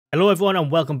Hello everyone and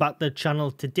welcome back to the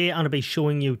channel. Today I'm going to be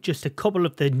showing you just a couple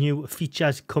of the new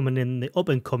features coming in the up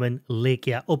and coming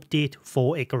Laika update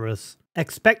for Icarus.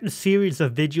 Expect a series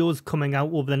of videos coming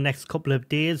out over the next couple of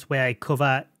days where I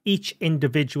cover each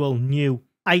individual new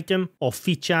item or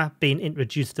feature being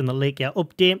introduced in the Laika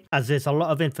update, as there's a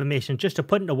lot of information just to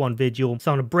put into one video,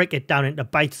 so I'm going to break it down into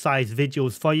bite-sized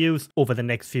videos for you over the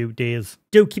next few days.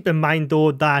 Do keep in mind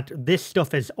though that this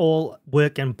stuff is all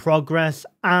work in progress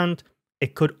and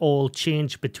it could all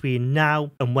change between now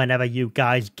and whenever you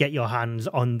guys get your hands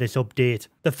on this update.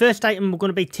 The first item we're going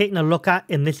to be taking a look at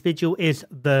in this video is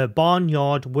the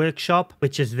BarnYard workshop,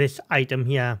 which is this item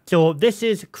here. So this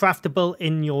is craftable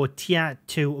in your tier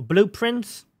 2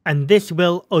 blueprints, and this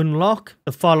will unlock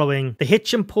the following: the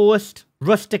hitching post,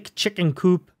 rustic chicken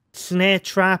coop, snare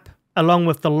trap, along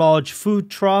with the large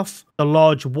food trough, the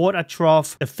large water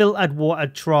trough, the filtered water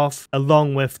trough,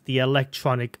 along with the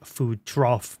electronic food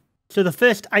trough. So the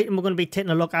first item we're going to be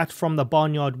taking a look at from the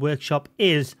BarnYard workshop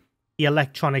is the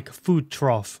electronic food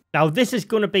trough. Now this is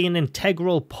going to be an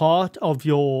integral part of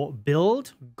your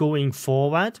build going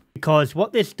forward, because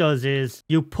what this does is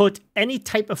you put any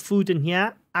type of food in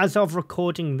here. As of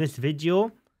recording this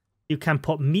video, you can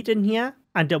put meat in here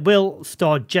and it will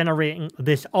start generating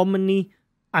this omni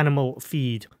animal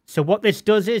feed. So what this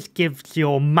does is gives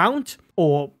your mount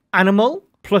or animal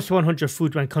plus 100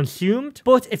 food when consumed,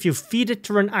 but if you feed it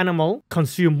to an animal,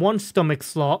 consume 1 stomach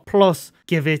slot, plus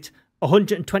give it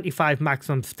 125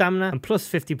 maximum stamina and plus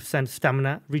 50%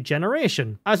 stamina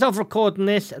regeneration. As of recording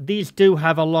this, these do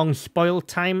have a long spoil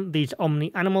time, these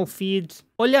omni animal feeds.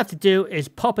 All you have to do is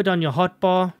pop it on your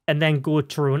hotbar and then go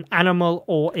to an animal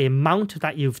or a mount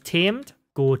that you've tamed.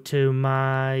 Go to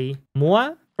my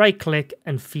Moa, right click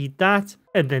and feed that,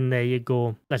 and then there you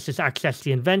go. Let's just access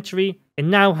the inventory. It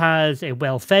now has a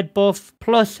well-fed buff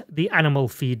plus the animal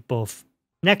feed buff.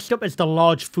 Next up is the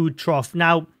large food trough.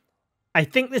 Now, I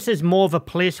think this is more of a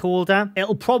placeholder.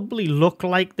 It'll probably look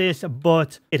like this,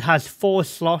 but it has 4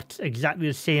 slots, exactly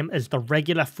the same as the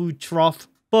regular food trough,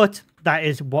 but that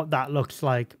is what that looks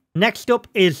like. Next up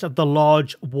is the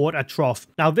large water trough.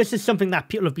 Now, this is something that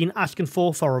people have been asking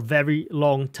for a very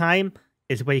long time,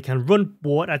 is where you can run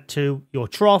water to your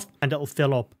trough and it'll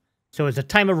fill up. So as the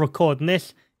time of recording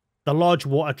this, the large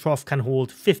water trough can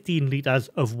hold 15 litres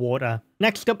of water.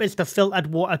 Next up is the filtered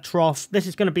water trough. This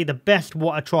is going to be the best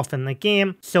water trough in the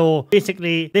game. So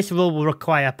basically, this will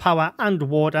require power and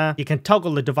water. You can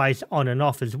toggle the device on and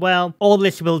off as well. All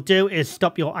this will do is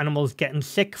stop your animals getting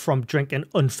sick from drinking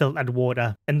unfiltered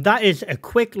water. And that is a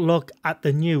quick look at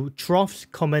the new troughs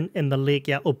coming in the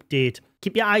Laika update.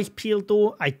 Keep your eyes peeled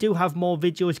though, I do have more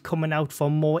videos coming out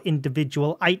for more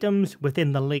individual items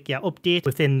within the Laika update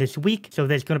within this week. So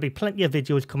there's going to be plenty of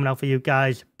videos coming out for you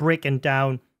guys, breaking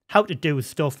down how to do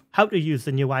stuff, how to use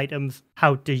the new items,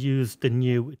 how to use the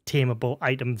new tameable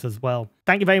items as well.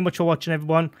 Thank you very much for watching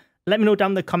everyone. Let me know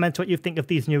down in the comments what you think of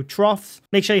these new troughs.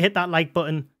 Make sure you hit that like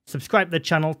button, subscribe to the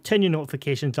channel, turn your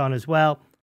notifications on as well.